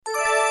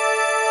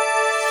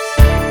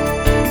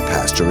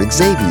Pastor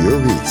Xavier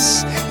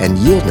Reese and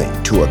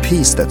yielding to a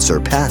peace that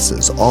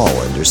surpasses all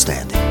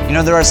understanding. You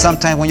know, there are some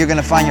times when you're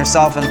going to find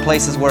yourself in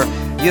places where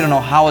you don't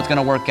know how it's going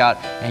to work out,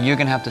 and you're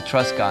going to have to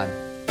trust God.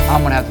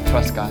 I'm going to have to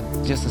trust God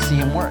just to see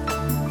Him work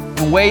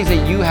in ways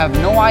that you have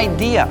no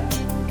idea,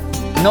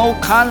 no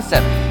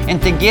concept. And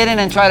to get in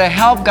and try to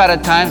help God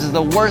at times is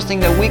the worst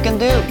thing that we can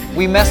do.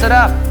 We mess it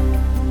up.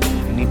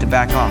 You need to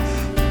back off.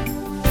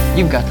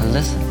 You've got to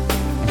listen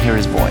and hear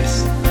His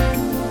voice.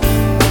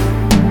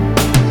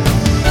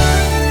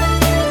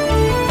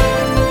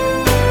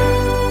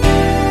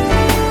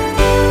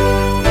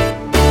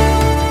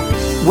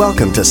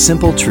 Welcome to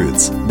Simple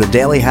Truths, the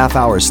daily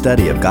half-hour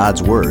study of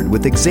God's Word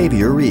with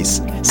Xavier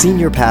Reese,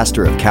 Senior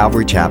Pastor of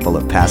Calvary Chapel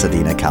of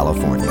Pasadena,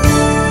 California.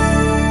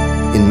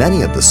 In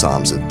many of the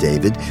Psalms of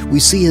David, we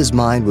see his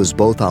mind was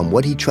both on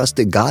what he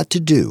trusted God to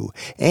do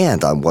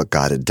and on what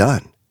God had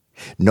done.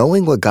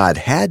 Knowing what God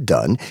had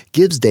done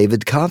gives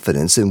David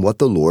confidence in what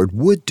the Lord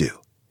would do.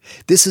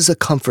 This is a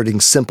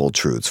comforting simple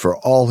truth for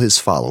all his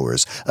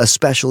followers,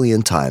 especially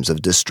in times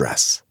of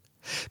distress.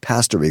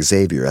 Pastor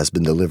Xavier has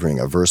been delivering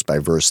a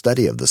verse-by-verse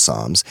study of the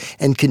Psalms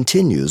and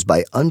continues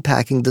by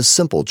unpacking the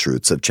simple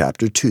truths of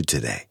chapter 2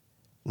 today.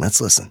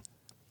 Let's listen.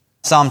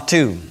 Psalm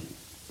 2.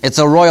 It's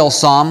a royal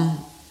psalm,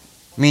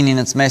 meaning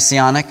it's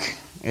messianic.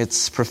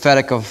 It's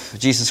prophetic of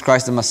Jesus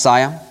Christ the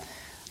Messiah.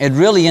 It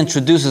really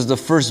introduces the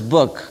first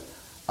book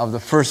of the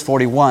first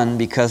 41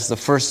 because the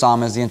first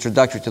psalm is the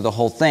introductory to the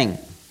whole thing.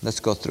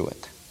 Let's go through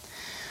it.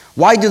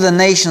 Why do the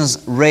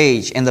nations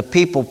rage and the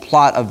people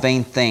plot a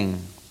vain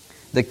thing?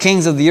 The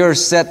kings of the earth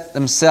set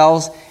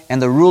themselves,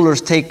 and the rulers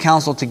take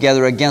counsel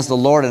together against the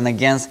Lord and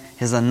against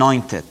His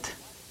anointed.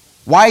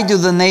 Why do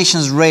the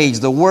nations rage?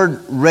 The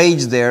word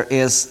rage there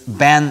is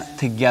band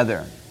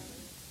together.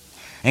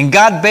 And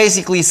God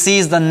basically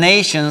sees the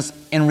nations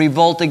in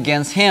revolt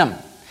against Him.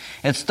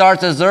 It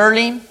starts as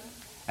early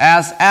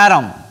as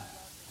Adam.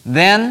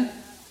 Then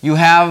you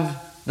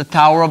have the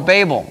Tower of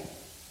Babel.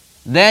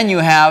 Then you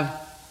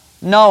have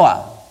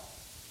Noah.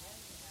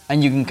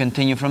 And you can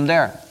continue from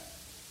there.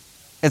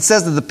 It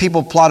says that the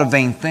people plot a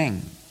vain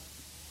thing.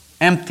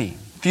 Empty,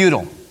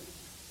 futile.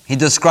 He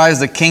describes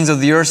the kings of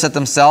the earth set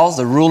themselves,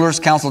 the rulers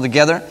counsel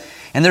together,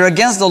 and they're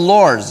against the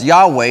Lord's,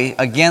 Yahweh,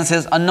 against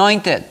His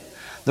anointed.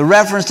 The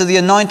reference to the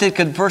anointed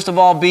could first of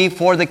all be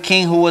for the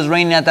king who was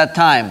reigning at that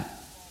time,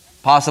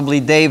 possibly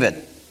David.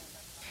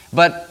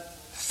 But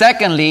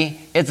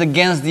secondly, it's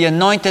against the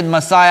anointed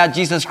Messiah,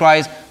 Jesus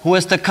Christ, who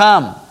is to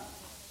come.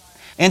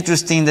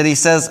 Interesting that He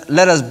says,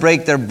 let us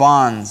break their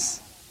bonds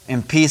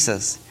in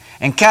pieces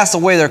and cast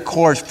away their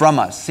cords from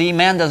us. See,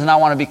 man does not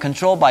want to be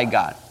controlled by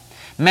God.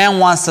 Man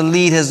wants to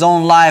lead his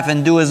own life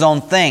and do his own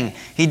thing.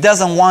 He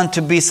doesn't want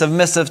to be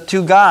submissive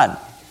to God.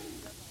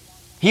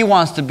 He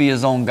wants to be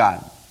his own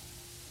God.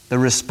 The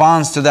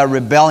response to that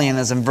rebellion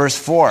is in verse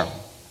 4.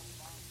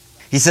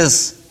 He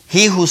says,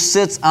 he who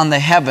sits on the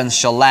heavens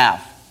shall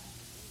laugh.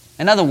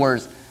 In other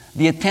words,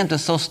 the attempt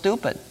is so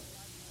stupid.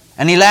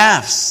 And He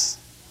laughs.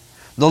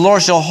 The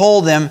Lord shall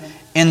hold them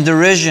in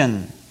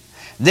derision.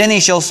 Then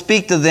He shall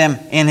speak to them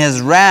in His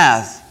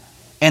wrath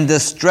and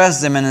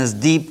distress them in His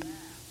deep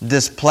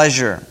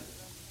displeasure.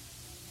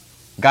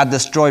 God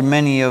destroyed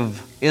many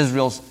of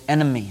Israel's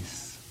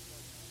enemies.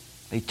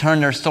 They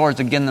turned their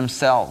swords against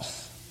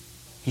themselves.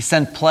 He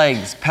sent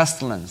plagues,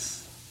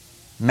 pestilence.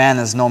 Man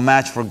is no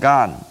match for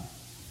God.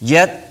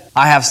 Yet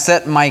I have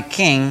set my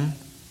king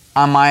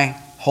on my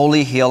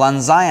holy hill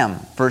on Zion.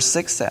 Verse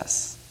 6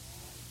 says.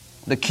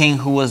 The king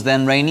who was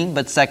then reigning,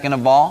 but second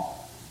of all,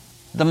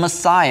 the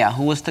Messiah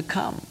who was to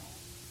come.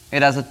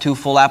 It has a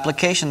twofold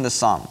application, this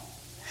psalm.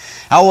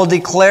 I will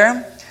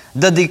declare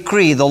the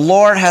decree. The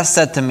Lord has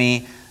said to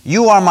me,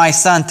 you are my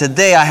son.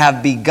 Today I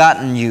have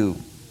begotten you.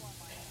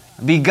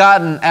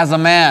 Begotten as a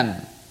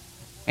man.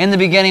 In the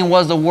beginning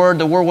was the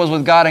Word was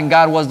with God, and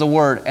God was the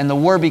Word. And the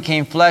Word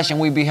became flesh, and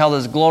we beheld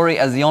His glory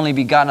as the only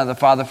begotten of the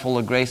Father, full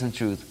of grace and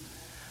truth.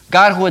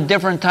 God, who at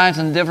different times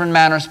and different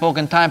manners spoke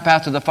in time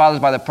past to the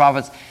fathers by the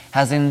prophets,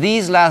 has in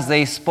these last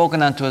days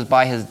spoken unto us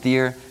by His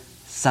dear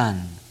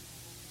Son.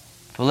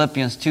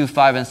 Philippians 2,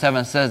 5 and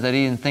 7 says that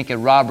He didn't think it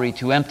robbery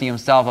to empty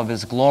Himself of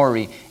His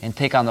glory and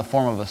take on the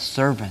form of a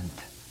servant.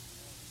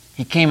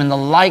 He came in the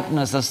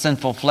likeness of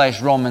sinful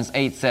flesh, Romans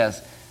 8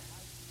 says,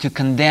 to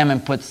condemn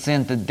and put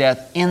sin to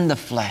death in the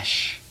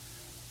flesh.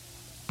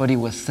 But He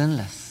was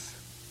sinless.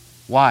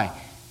 Why?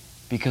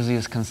 Because He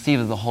was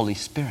conceived of the Holy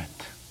Spirit.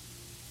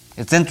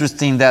 It's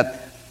interesting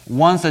that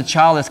once a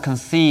child is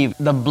conceived,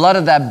 the blood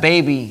of that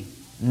baby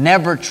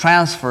never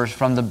transfers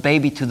from the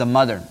baby to the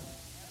mother.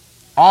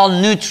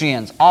 All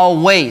nutrients,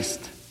 all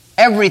waste,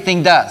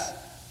 everything does,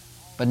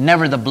 but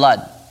never the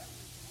blood.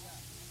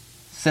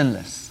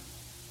 Sinless.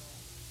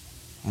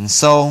 And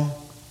so,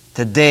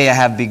 today I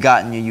have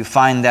begotten you. You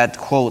find that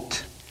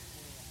quote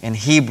in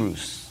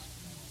Hebrews.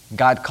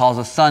 God calls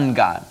the Son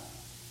God.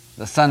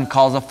 The Son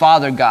calls the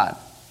Father God.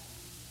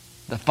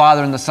 The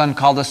Father and the Son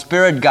call the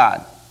Spirit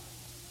God.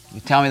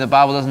 You tell me the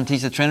Bible doesn't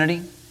teach the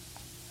Trinity?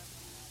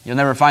 You'll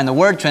never find the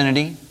word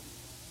Trinity.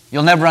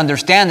 You'll never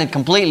understand it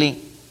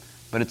completely,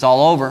 but it's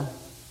all over.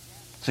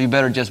 So you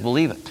better just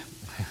believe it.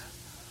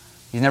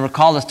 He's never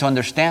called us to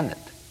understand it,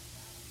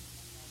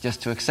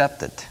 just to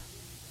accept it.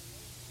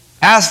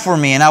 Ask for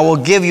me, and I will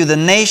give you the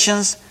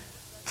nations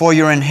for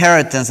your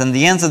inheritance and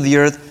the ends of the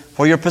earth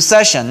for your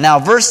possession. Now,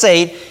 verse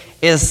 8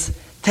 is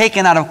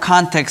taken out of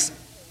context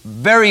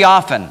very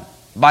often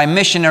by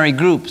missionary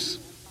groups.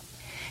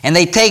 And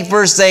they take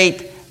verse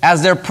 8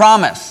 as their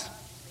promise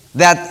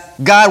that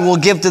God will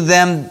give to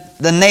them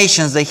the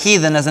nations, the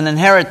heathen, as an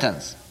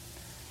inheritance.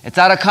 It's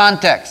out of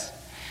context.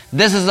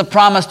 This is a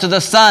promise to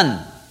the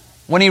Son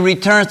when He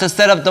returns to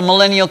set up the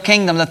millennial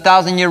kingdom, the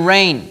 1,000-year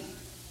reign.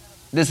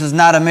 This is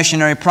not a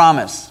missionary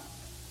promise.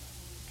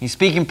 He's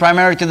speaking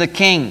primarily to the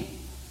king.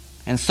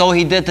 And so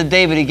He did to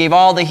David. He gave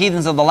all the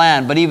heathens of the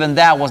land, but even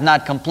that was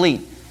not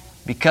complete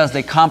because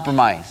they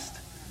compromised.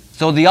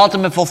 So the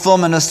ultimate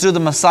fulfillment is through the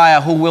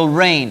Messiah who will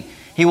reign.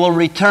 He will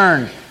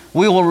return.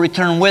 We will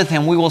return with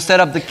Him. We will set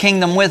up the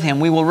kingdom with Him.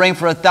 We will reign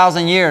for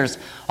 1,000 years.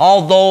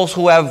 All those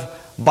who have,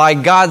 by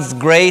God's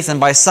grace and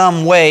by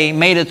some way,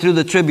 made it through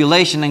the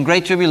tribulation and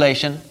great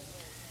tribulation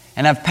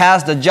and have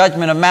passed the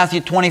judgment of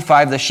Matthew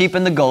 25, the sheep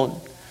and the goat,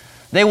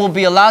 they will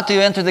be allowed to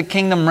enter the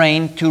kingdom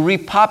reign to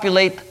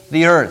repopulate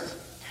the earth.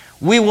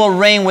 We will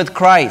reign with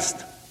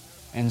Christ.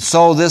 And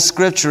so this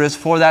scripture is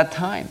for that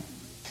time.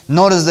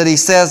 Notice that He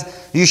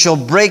says, you shall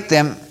break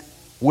them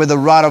with a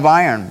rod of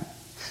iron.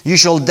 You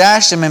shall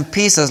dash them in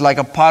pieces like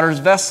a potter's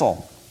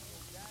vessel.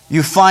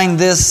 You find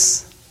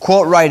this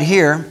quote right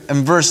here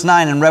in verse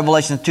 9 in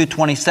Revelation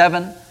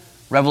 2:27,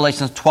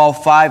 Revelation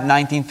 12:5,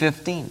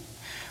 19:15.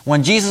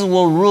 When Jesus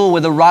will rule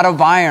with a rod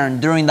of iron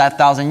during that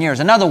 1,000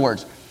 years. In other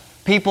words,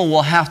 people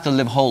will have to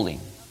live holy.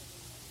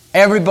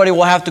 Everybody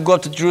will have to go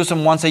up to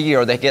Jerusalem once a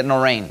year or they get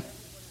no rain.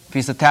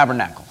 Feast of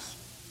Tabernacles.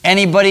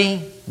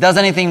 Anybody does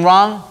anything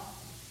wrong,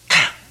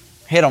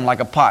 hit them like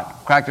a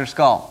pot, crack their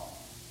skull.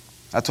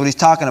 That's what He's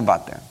talking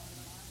about there.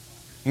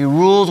 He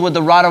rules with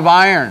the rod of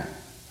iron.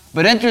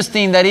 But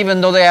interesting that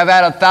even though they have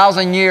had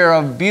 1,000 years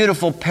of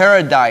beautiful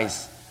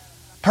paradise,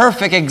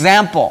 perfect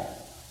example,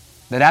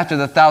 that after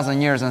the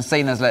 1,000 years and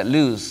Satan is let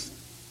loose,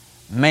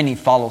 many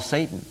follow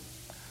Satan.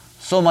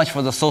 So much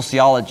for the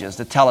sociologists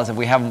to tell us if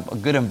we have a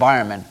good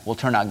environment, we'll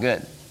turn out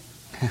good.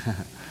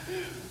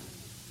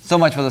 So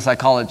much for the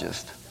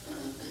psychologist.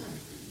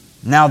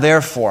 Now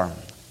therefore,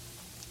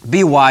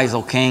 be wise,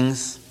 O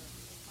kings.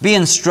 Be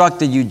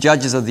instructed, you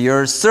judges of the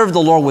earth. Serve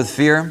the Lord with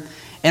fear,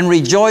 and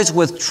rejoice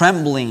with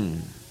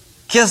trembling.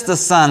 Kiss the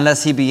Son,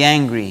 lest He be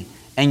angry,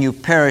 and you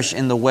perish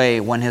in the way,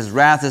 when His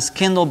wrath is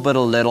kindled but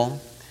a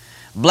little.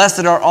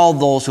 Blessed are all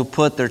those who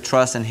put their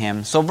trust in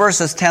Him. So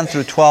verses 10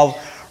 through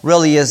 12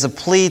 really is a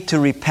plea to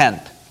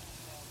repent.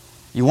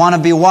 You want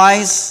to be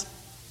wise,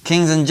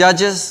 kings and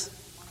judges?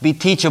 Be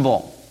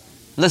teachable.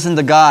 Listen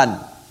to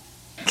God.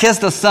 Kiss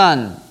the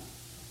Son,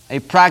 a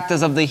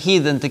practice of the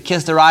heathen to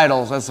kiss their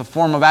idols as a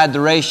form of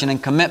adoration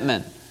and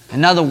commitment.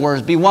 In other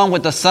words, be one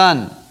with the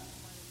Son.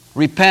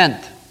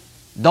 Repent.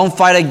 Don't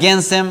fight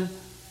against Him,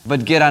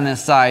 but get on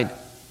His side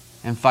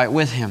and fight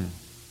with Him.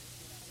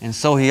 And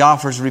so He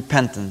offers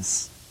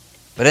repentance.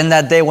 But in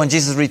that day when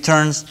Jesus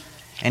returns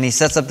and He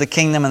sets up the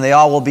kingdom and they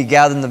all will be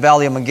gathered in the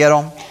valley of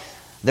Megiddo,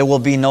 there will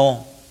be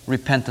no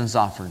repentance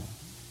offered.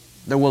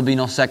 There will be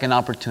no second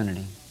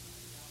opportunity,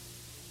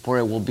 for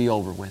it will be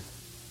over with.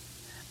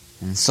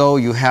 And so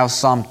you have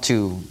Psalm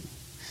 2.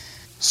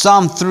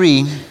 Psalm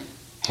 3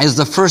 is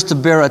the first to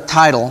bear a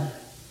title,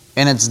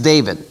 and it's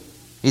David.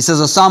 He says,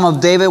 a psalm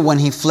of David when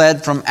he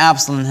fled from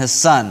Absalom his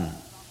son.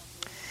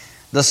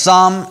 The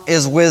psalm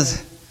is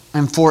with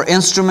and for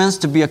instruments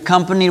to be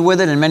accompanied with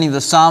it. In many of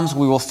the psalms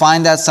we will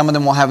find that. Some of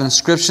them will have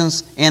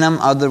inscriptions in them.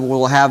 Others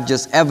will have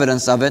just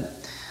evidence of it.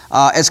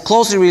 It's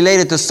closely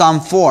related to Psalm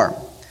 4.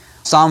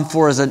 Psalm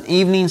 4 is an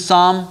evening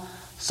psalm.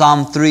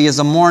 Psalm 3 is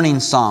a morning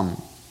psalm.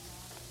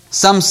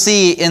 Some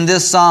see in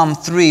this Psalm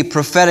 3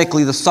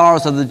 prophetically the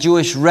sorrows of the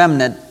Jewish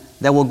remnant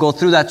that will go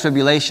through that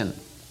tribulation.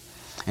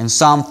 In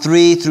Psalm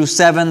 3 through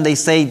 7, they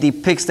say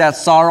depicts that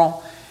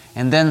sorrow.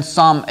 And then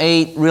Psalm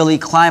 8 really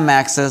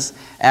climaxes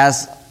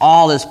as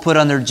all is put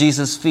under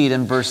Jesus' feet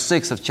in verse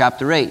 6 of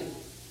chapter 8.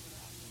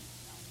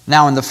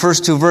 Now in the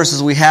first two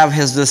verses we have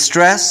his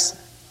distress,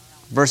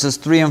 verses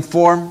 3 and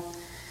 4,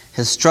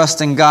 his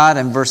trust in God,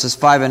 and verses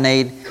 5 and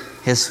 8,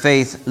 his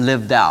faith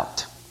lived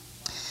out.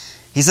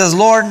 He says,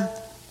 Lord,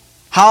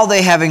 how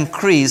they have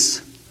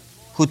increased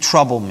who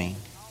trouble me.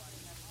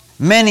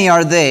 Many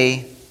are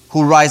they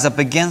who rise up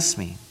against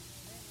me.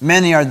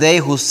 Many are they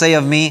who say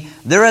of me,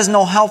 there is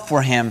no help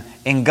for him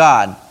in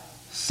God.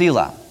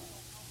 Selah.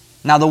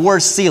 Now the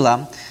word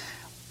Selah,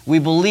 we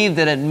believe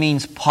that it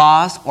means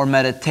pause or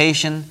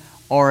meditation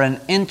or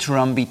an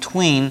interim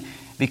between,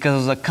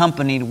 because it's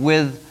accompanied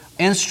with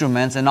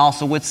instruments and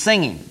also with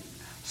singing.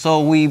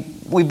 So we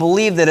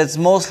believe that it's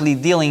mostly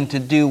dealing to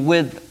do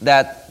with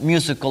that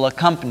musical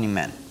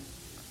accompaniment.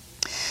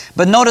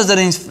 But notice that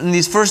in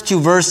these first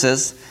two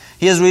verses,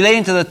 he is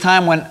relating to the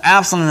time when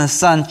Absalom and his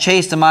son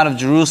chased him out of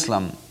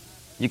Jerusalem.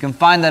 You can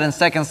find that in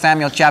 2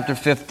 Samuel chapter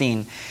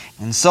 15.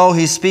 And so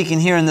he's speaking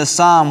here in this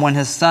psalm when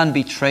his son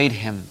betrayed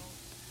him.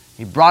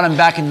 He brought him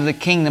back into the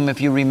kingdom,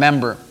 if you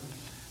remember.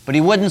 but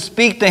he wouldn't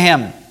speak to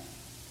him.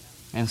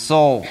 And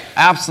so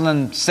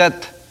Absalom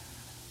set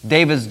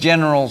David's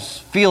general's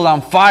field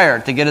on fire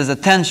to get his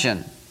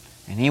attention.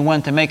 And he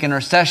went to make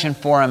intercession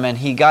for him, and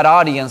he got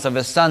audience of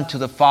his son to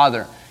the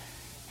father.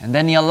 And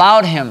then he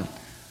allowed him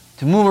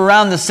to move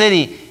around the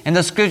city. And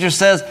the scripture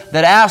says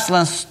that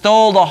Absalom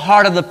stole the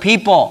heart of the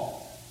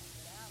people.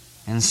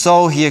 And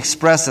so he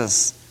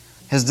expresses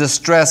his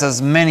distress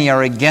as many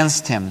are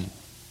against him.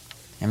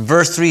 In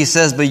verse 3 he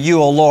says, "But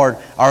you, O Lord,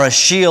 are a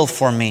shield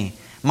for me,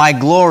 my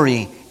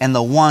glory, and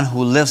the one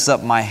who lifts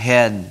up my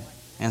head."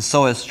 And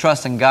so his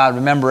trust in God.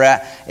 Remember,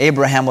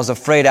 Abraham was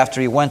afraid after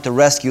he went to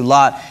rescue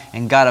Lot,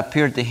 and God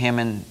appeared to him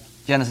in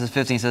Genesis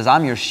 15. He says,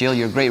 "I'm your shield,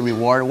 your great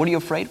reward. What are you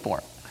afraid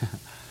for?"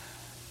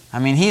 I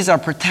mean, he's our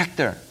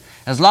protector.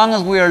 As long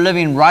as we are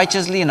living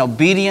righteously in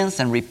obedience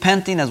and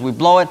repenting as we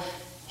blow it,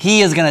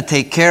 he is going to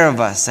take care of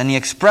us. And he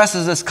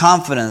expresses this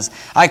confidence.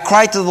 "I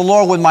cried to the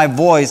Lord with my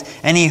voice,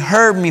 and he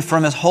heard me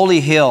from his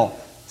holy hill,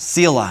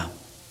 Selah.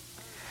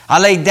 I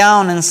lay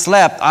down and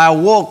slept. I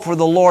awoke, for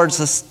the Lord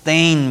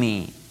sustained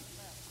me."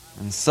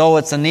 And so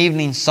it's an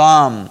evening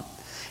psalm.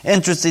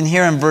 Interesting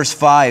here in verse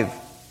 5,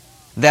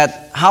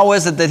 that how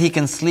is it that he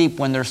can sleep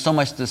when there's so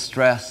much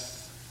distress?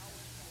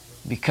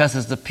 Because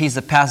it's the peace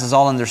that passes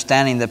all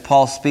understanding that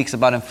Paul speaks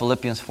about in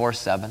Philippians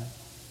 4:7.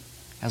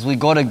 As we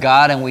go to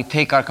God and we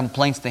take our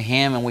complaints to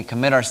him and we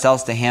commit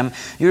ourselves to him.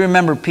 You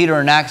remember Peter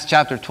in Acts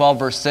chapter 12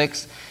 verse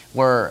 6,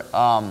 where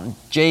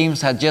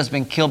James had just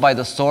been killed by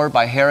the sword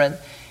by Herod,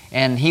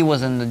 and he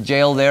was in the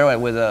jail there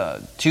with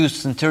 2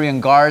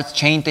 centurion guards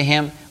chained to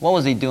him. What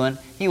was he doing?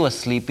 He was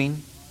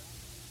sleeping.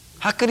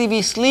 How could he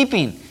be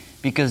sleeping?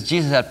 Because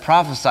Jesus had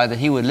prophesied that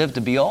he would live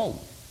to be old.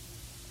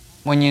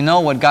 When you know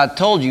what God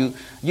told you,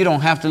 you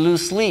don't have to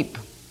lose sleep.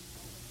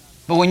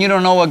 But when you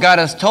don't know what God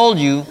has told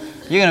you,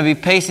 you're going to be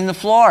pacing the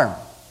floor.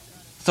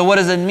 So what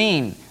does it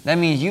mean? That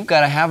means you've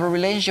got to have a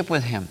relationship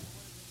with him.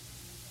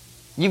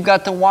 You've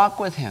got to walk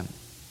with him.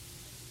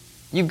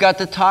 You've got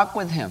to talk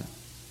with him.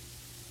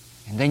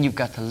 And then you've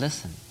got to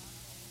listen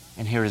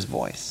and hear his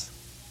voice.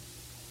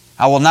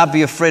 "I will not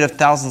be afraid of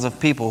thousands of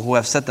people who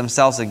have set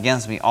themselves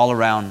against me all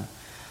around.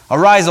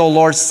 Arise, O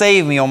Lord,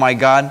 save me, O my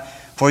God,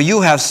 for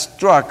you have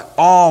struck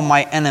all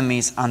my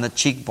enemies on the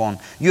cheekbone.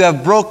 You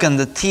have broken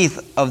the teeth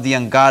of the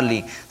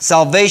ungodly.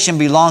 Salvation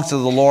belongs to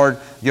the Lord.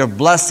 Your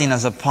blessing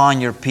is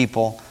upon your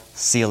people,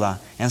 Selah."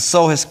 And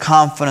so his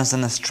confidence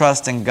and his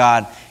trust in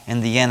God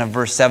in the end of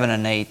verse 7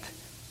 and 8.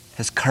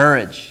 His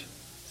courage.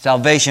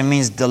 Salvation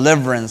means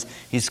deliverance.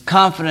 He's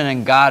confident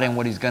in God and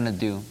what he's going to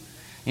do.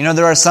 You know,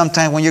 there are some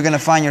times when you're going to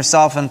find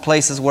yourself in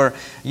places where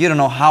you don't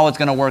know how it's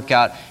going to work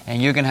out,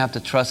 and you're going to have to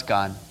trust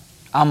God.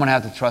 I'm going to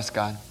have to trust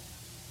God.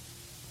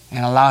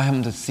 And allow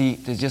him to see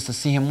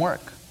him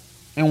work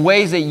in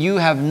ways that you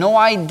have no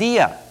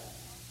idea,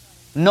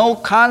 no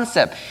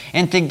concept.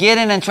 And to get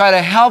in and try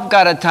to help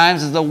God at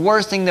times is the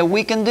worst thing that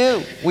we can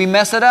do. We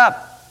mess it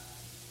up.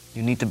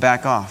 You need to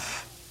back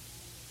off.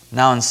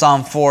 Now in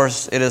Psalm 4,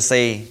 it is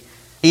an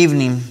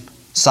evening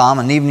psalm,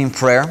 an evening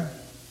prayer.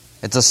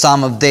 It's a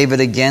psalm of David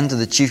again to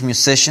the chief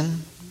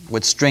musician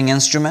with string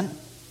instrument.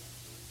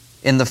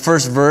 In the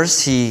first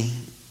verse, he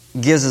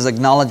gives his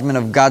acknowledgement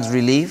of God's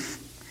relief.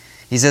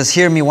 He says,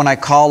 "Hear me when I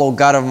call, O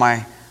God of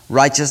my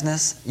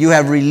righteousness. You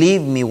have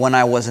relieved me when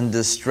I was in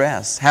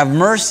distress. Have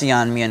mercy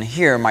on me and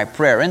hear my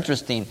prayer."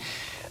 Interesting.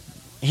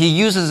 He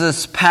uses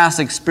this past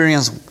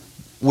experience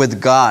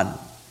with God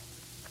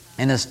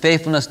and his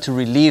faithfulness to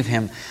relieve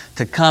him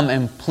to come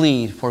and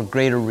plead for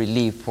greater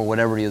relief for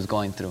whatever he is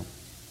going through.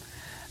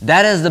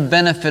 That is the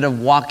benefit of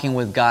walking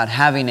with God,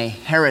 having a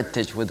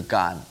heritage with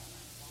God.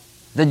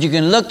 That you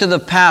can look to the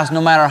past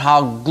no matter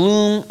how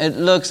gloom it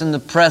looks in the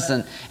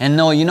present and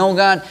know, you know,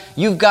 God,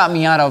 you've got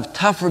me out of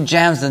tougher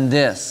jams than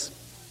this.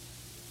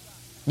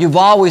 You've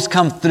always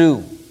come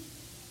through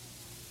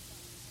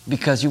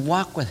because you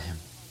walk with him.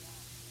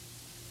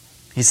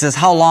 He says,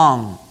 "How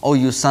long, O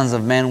you sons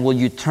of men, will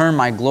you turn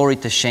my glory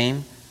to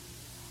shame?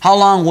 How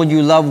long will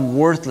you love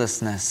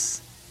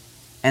worthlessness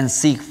and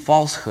seek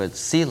falsehood,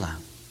 Selah?"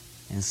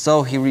 And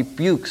so he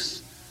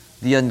rebukes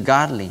the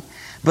ungodly.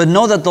 "But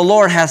know that the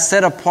Lord has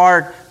set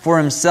apart for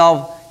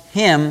himself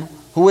him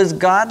who is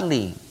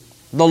godly.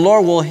 The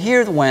Lord will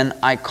hear when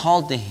I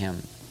call to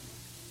him."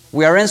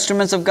 We are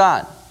instruments of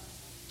God.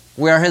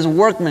 We are his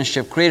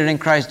workmanship created in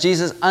Christ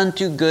Jesus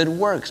unto good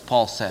works,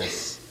 Paul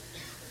says.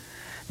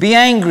 "Be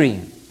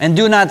angry and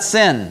do not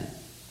sin."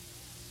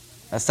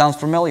 That sounds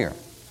familiar.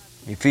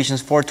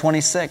 Ephesians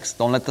 4:26.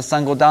 Don't let the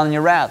sun go down in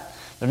your wrath.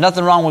 There's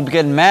nothing wrong with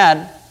getting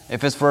mad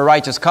if it's for a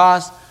righteous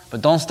cause,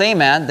 but don't stay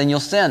mad, then you'll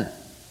sin.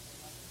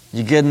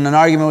 You get in an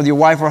argument with your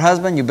wife or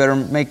husband, you better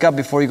make up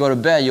before you go to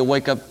bed. You'll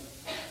wake up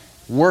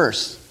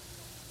worse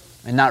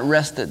and not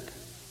rested.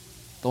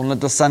 Don't let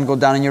the sun go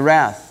down in your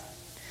wrath.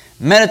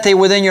 "Meditate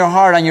within your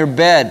heart on your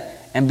bed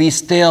and be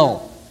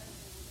still."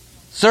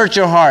 Search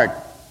your heart.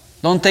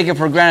 Don't take it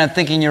for granted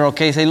thinking you're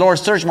okay. Say, "Lord,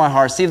 search my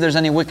heart. See if there's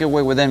any wicked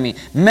way within me."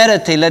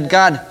 Meditate. Let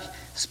God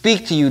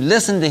speak to you.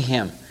 Listen to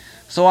him.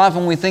 So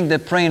often we think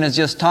that praying is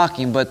just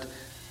talking, but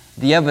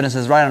the evidence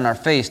is right on our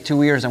face,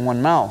 2 ears and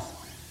 1 mouth.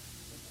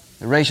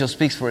 The ratio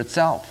speaks for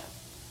itself.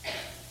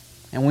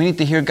 And we need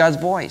to hear God's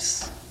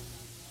voice.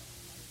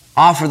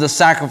 Offer the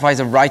sacrifice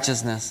of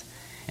righteousness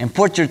and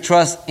put your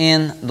trust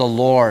in the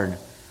Lord.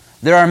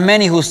 There are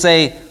many who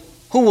say,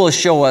 who will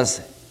show us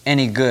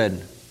any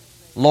good?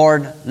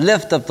 Lord,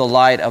 lift up the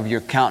light of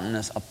your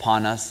countenance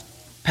upon us.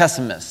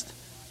 Pessimist.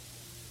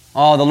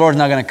 Oh, the Lord's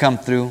not going to come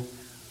through.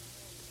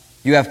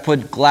 You have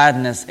put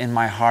gladness in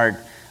my heart,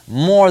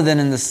 more than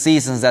in the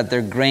seasons that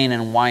their grain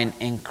and wine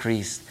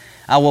increased.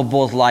 I will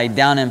both lie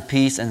down in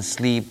peace and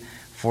sleep.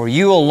 For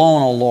you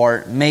alone, O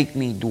Lord, make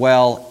me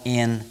dwell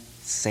in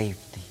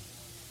safety.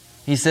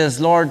 He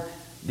says, Lord,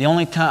 the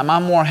only time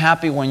I'm more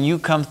happy when you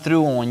come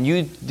through and when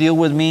you deal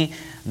with me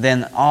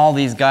than all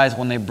these guys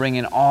when they bring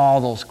in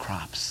all those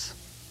crops.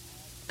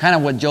 Kind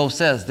of what Job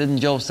says. Didn't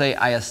Job say,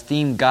 I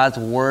esteem God's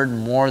word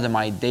more than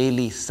my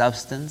daily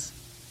substance?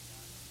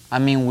 I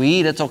mean, we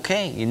eat, it's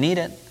okay. You need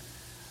it.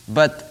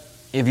 But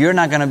if you're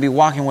not going to be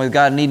walking with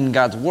God and eating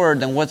God's word,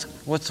 then what's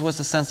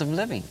the sense of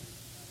living?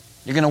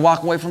 You're going to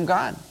walk away from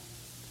God.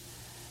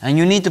 And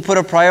you need to put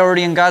a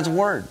priority in God's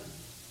word.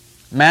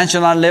 Man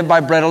shall not live by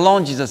bread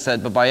alone, Jesus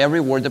said, but by every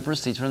word that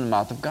proceeds from the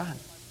mouth of God.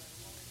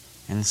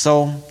 And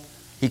so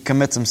he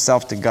commits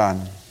himself to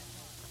God.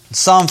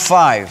 Psalm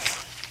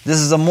 5. This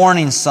is a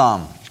morning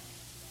psalm.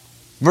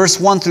 Verse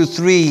 1 through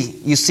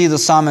 3, you see the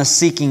psalmist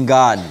seeking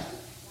God.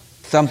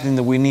 Something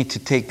that we need to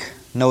take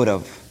note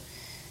of.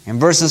 In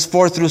verses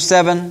 4 through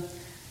 7,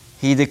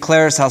 he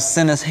declares how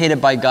sin is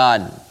hated by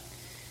God.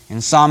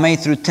 In Psalm 8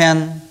 through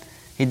 10,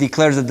 he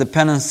declares a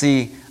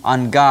dependency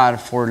on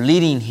God for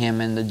leading him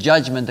in the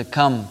judgment to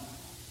come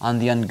on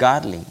the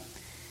ungodly.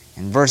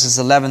 In verses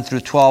 11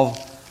 through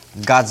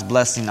 12, God's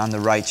blessing on the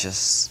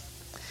righteous.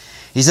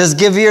 He says,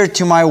 give ear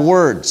to my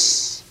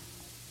words,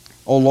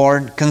 O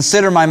Lord,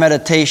 consider my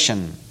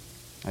meditation.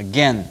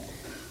 Again,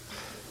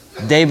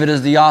 David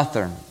is the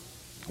author.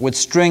 With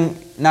string,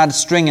 not a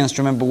string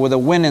instrument, but with a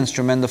wind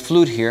instrument, the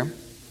flute here.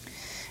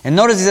 And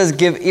notice he says,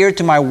 give ear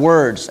to my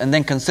words, and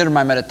then consider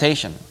my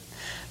meditation.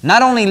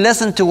 Not only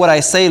listen to what I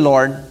say,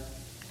 Lord,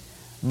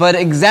 but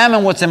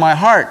examine what's in my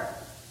heart.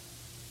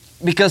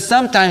 Because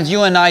sometimes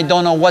you and I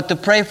don't know what to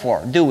pray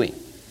for, do we?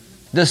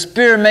 The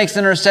Spirit makes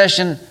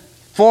intercession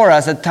for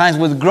us at times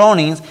with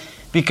groanings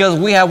because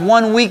we have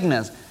one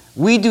weakness.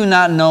 We do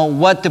not know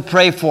what to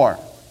pray for.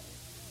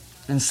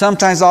 And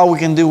sometimes all we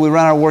can do, we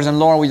run our words and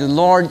Lord, we say,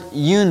 Lord,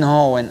 you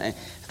know. And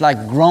it's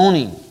like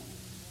groaning.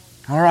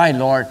 All right,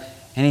 Lord.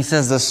 And he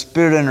says the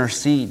Spirit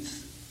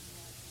intercedes.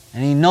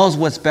 And he knows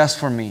what's best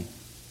for me.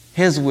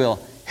 His will,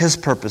 his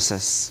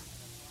purposes.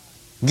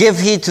 Give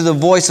heed to the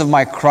voice of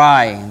my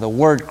cry. The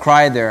word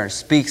cry there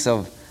speaks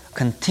of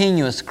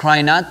continuous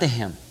crying out to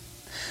him.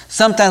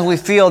 Sometimes we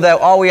feel that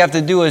all we have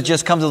to do is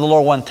just come to the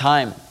Lord one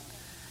time.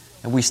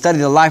 If we study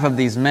the life of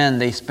these men,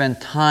 they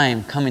spend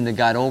time coming to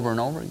God over and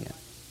over again.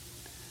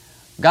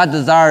 God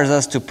desires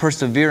us to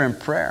persevere in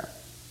prayer,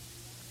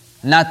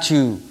 not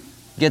to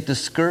get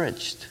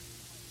discouraged.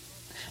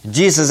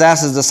 Jesus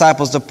asked his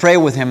disciples to pray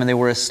with him and they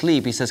were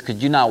asleep. He says,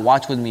 could you not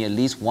watch with me at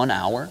least 1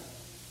 hour?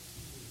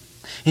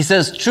 He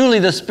says, truly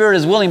the Spirit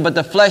is willing, but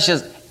the flesh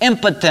is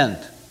impotent.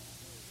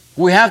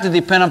 We have to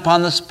depend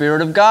upon the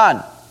Spirit of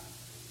God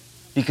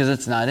because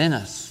it's not in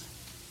us.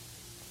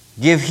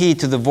 Give heed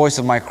to the voice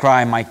of my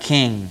cry, my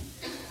King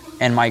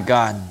and my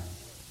God.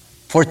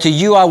 For to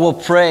you I will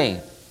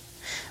pray.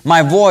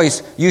 My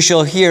voice you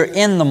shall hear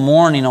in the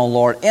morning, O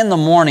Lord. In the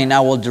morning I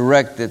will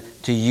direct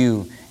it to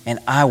you, and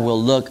I will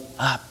look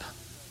up.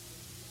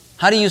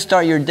 How do you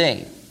start your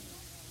day?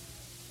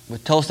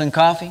 With toast and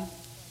coffee?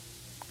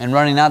 And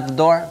running out the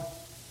door?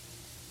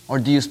 Or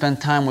do you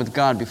spend time with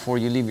God before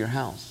you leave your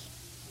house?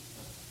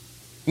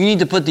 You need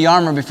to put the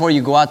armor before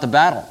you go out to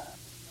battle.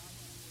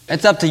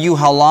 It's up to you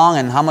how long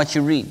and how much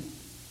you read.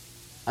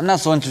 I'm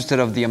not so interested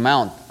of the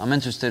amount. I'm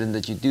interested in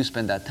that you do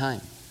spend that time.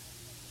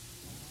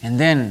 And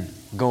then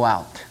go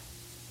out.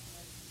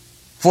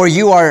 For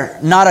you are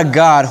not a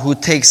God who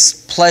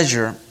takes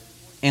pleasure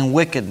in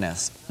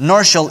wickedness,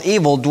 nor shall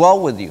evil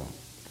dwell with you.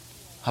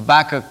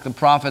 Habakkuk the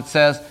prophet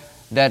says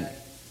that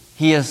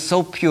he is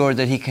so pure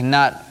that he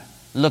cannot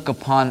look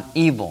upon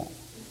evil.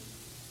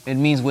 It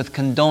means with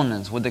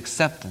condonance, with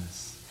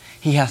acceptance.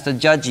 He has to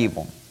judge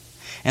evil.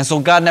 And so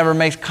God never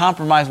makes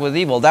compromise with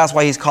evil. That's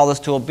why he's called us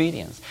to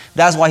obedience.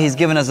 That's why he's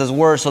given us his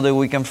word so that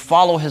we can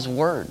follow his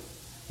word,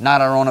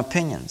 not our own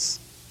opinions.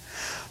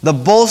 The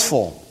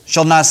boastful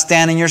shall not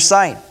stand in your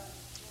sight.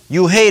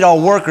 You hate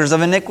all workers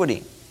of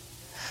iniquity.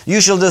 You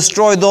shall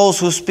destroy those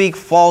who speak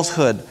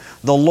falsehood.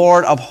 The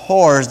Lord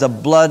abhors the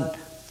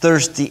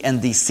bloodthirsty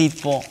and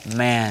deceitful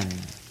man.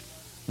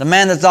 The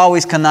man that's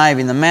always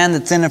conniving, the man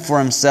that's in it for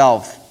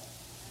himself.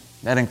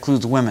 That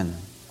includes women,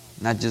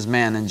 not just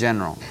man in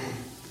general.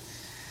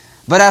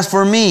 But as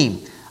for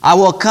me, I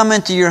will come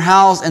into your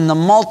house in the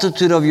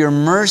multitude of your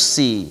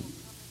mercy.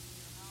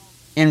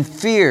 In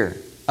fear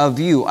of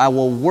you, I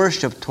will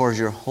worship towards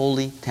your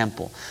holy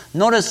temple.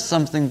 Notice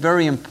something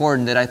very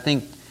important that I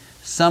think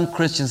some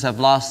Christians have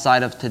lost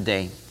sight of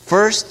today.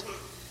 First,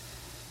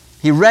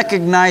 he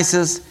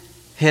recognizes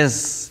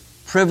his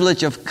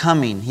privilege of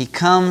coming. He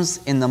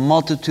comes in the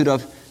multitude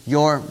of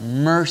your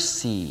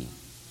mercy.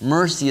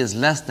 Mercy is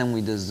less than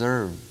we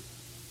deserve.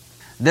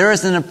 There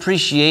is an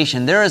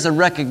appreciation. There is a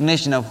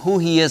recognition of who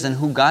He is and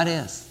who God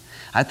is.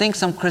 I think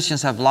some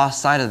Christians have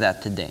lost sight of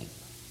that today.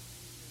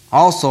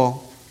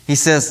 Also, He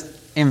says,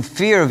 in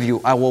fear of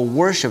you, I will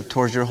worship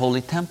towards your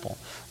holy temple.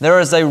 There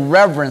is a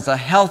reverence, a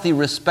healthy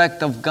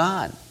respect of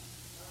God.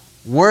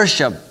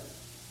 Worship,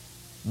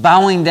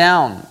 bowing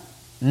down,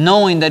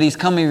 knowing that He's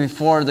coming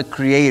before the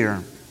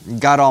Creator,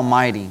 God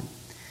Almighty.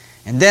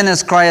 And then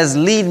His cry is,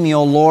 lead me,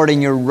 O Lord,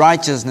 in your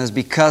righteousness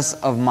because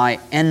of my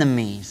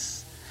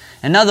enemies.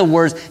 In other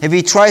words, if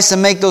he tries to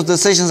make those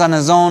decisions on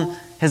his own,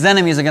 his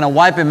enemies are going to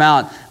wipe him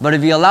out. But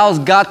if he allows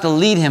God to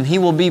lead him, he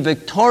will be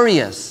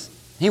victorious.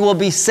 He will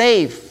be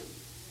safe.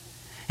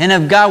 And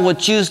if God would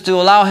choose to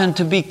allow him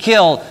to be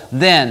killed,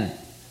 then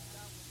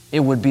it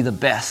would be the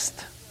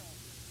best.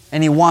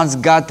 And he wants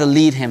God to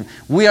lead him.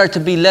 We are to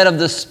be led of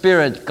the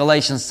Spirit,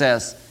 Galatians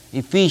says.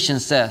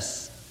 Ephesians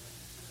says.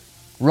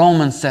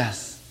 Romans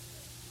says.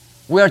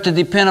 We are to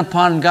depend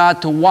upon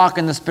God to walk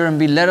in the Spirit and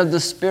be led of the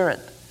Spirit,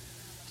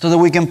 so that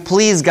we can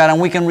please God and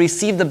we can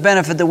receive the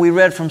benefit that we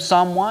read from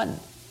Psalm 1.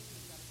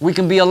 We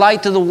can be a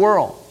light to the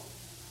world.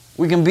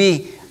 We can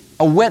be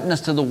a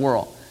witness to the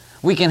world.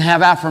 We can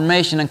have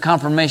affirmation and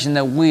confirmation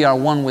that we are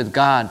one with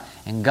God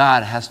and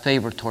God has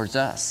favor towards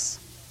us.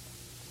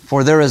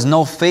 For there is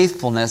no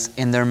faithfulness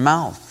in their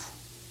mouth.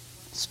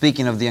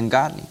 Speaking of the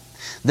ungodly.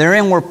 Their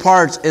inward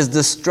parts is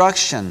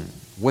destruction,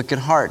 wicked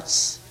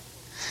hearts.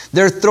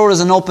 Their throat is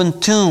an open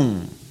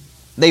tomb.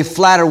 They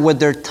flatter with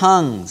their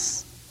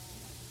tongues.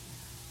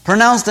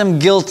 Pronounce them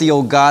guilty,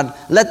 O God.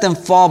 Let them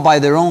fall by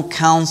their own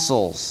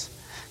counsels.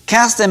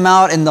 Cast them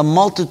out in the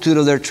multitude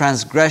of their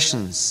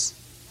transgressions.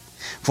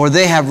 For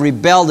they have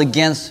rebelled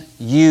against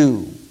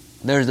you.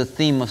 There's the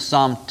theme of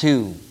Psalm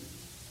 2.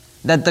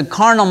 That the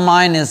carnal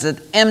mind is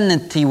at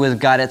enmity with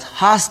God. It's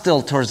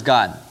hostile towards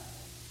God.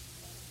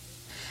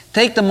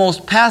 Take the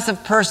most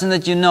passive person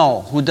that you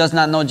know who does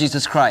not know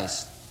Jesus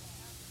Christ.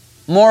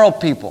 Moral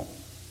people.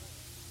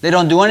 They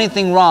don't do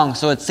anything wrong,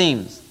 so it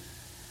seems.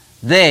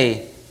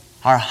 They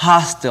are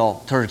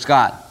hostile towards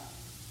God.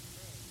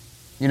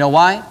 You know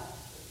why?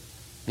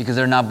 Because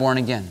they're not born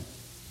again.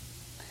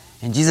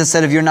 And Jesus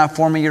said, if you're not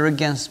for me, you're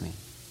against me.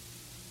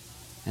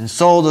 And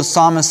so the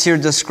psalmist here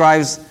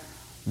describes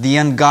the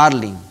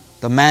ungodly,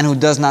 the man who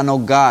does not know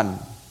God.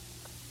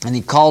 And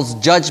he calls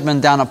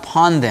judgment down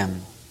upon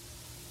them.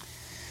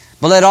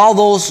 But let all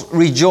those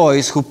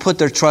rejoice who put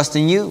their trust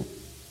in you.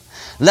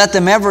 Let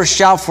them ever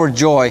shout for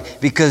joy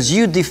because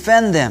you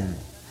defend them.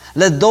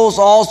 Let those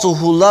also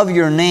who love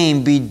your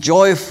name be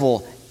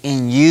joyful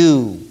in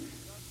you.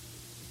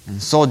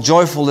 And so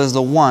joyful is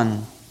the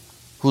one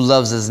who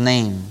loves His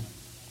name.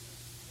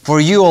 For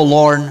you, O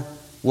Lord,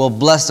 will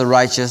bless the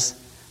righteous.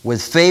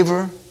 With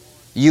favor,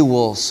 you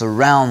will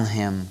surround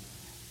him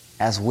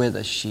as with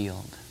a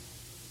shield.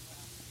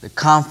 The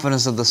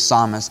confidence of the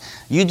psalmist.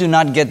 You do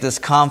not get this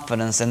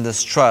confidence and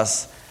this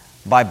trust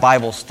by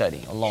Bible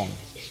study alone.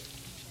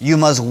 You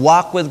must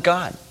walk with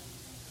God.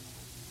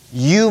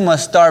 You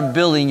must start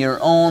building your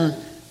own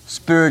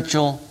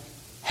spiritual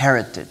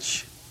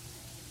heritage.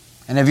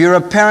 And if you're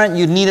a parent,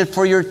 you need it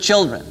for your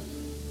children.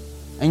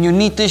 And you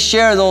need to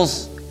share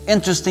those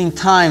interesting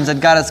times that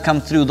God has come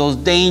through, those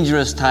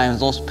dangerous times,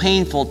 those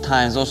painful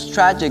times, those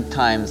tragic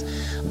times.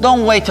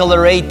 Don't wait till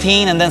they're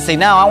 18 and then say,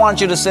 now I want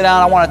you to sit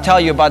down, I want to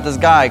tell you about this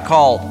guy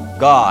called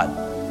God.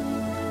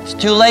 It's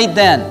too late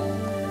then.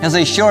 And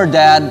say, sure,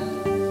 Dad,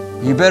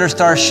 you better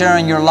start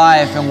sharing your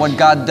life and what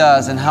God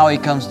does and how He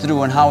comes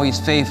through and how He's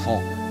faithful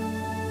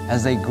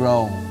as they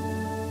grow,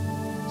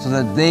 so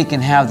that they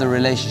can have the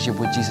relationship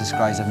with Jesus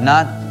Christ. If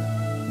not,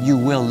 you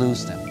will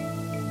lose them.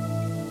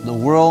 The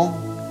world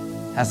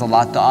has a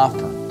lot to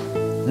offer.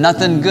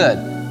 Nothing good,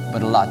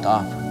 but a lot to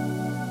offer.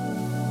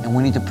 And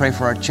we need to pray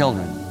for our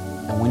children.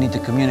 And we need to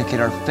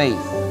communicate our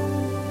faith.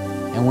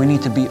 And we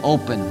need to be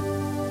open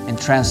and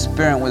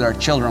transparent with our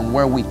children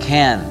where we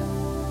can,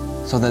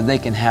 so that they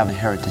can have a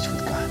heritage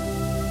with God.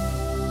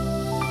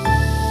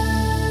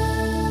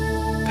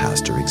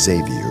 Pastor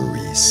Xavier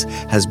Reese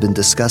has been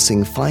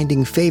discussing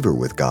finding favor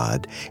with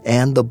God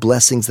and the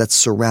blessings that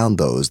surround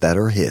those that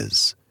are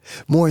His.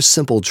 More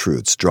simple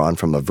truths drawn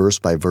from a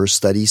verse-by-verse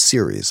study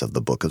series of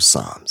the book of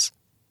Psalms.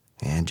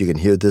 And you can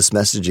hear this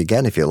message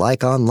again if you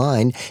like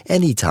online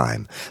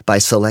anytime by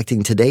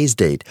selecting today's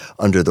date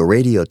under the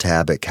radio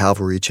tab at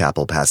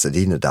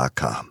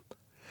CalvaryChapelPasadena.com.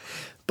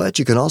 But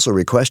you can also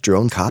request your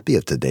own copy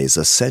of today's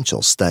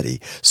essential study,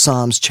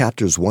 Psalms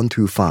chapters 1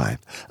 through 5,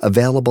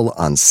 available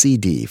on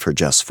CD for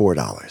just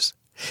 $4.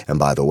 And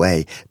by the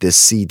way, this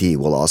CD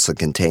will also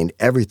contain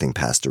everything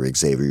Pastor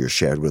Xavier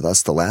shared with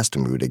us the last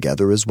time we were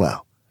together as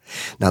well.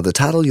 Now, the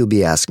title you'll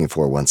be asking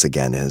for once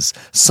again is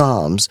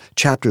Psalms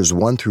chapters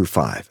 1 through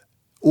 5,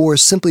 or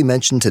simply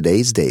mention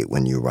today's date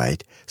when you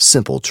write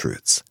Simple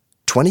Truths,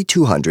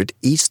 2200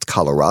 East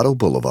Colorado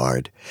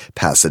Boulevard,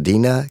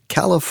 Pasadena,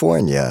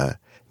 California,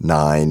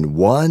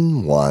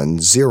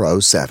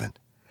 91107.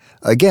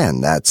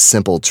 Again, that's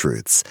Simple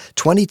Truths,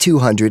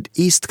 2200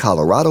 East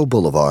Colorado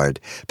Boulevard,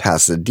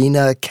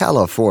 Pasadena,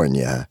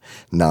 California,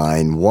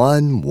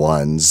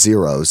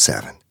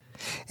 91107.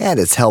 And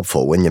it's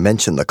helpful when you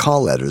mention the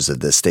call letters of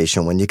this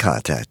station when you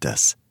contact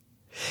us.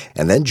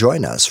 And then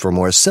join us for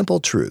more Simple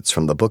Truths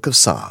from the Book of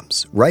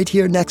Psalms, right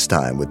here next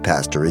time with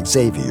Pastor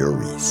Xavier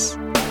Reese.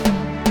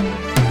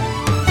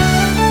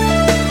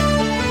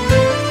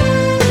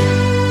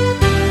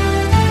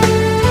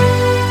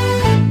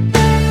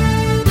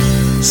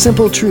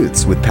 Simple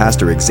Truths with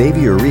Pastor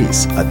Xavier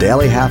Reese, a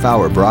daily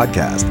half-hour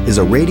broadcast, is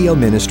a radio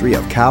ministry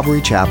of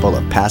Calvary Chapel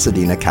of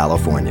Pasadena,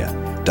 California.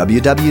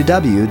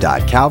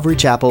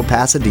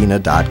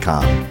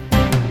 www.calvarychapelpasadena.com.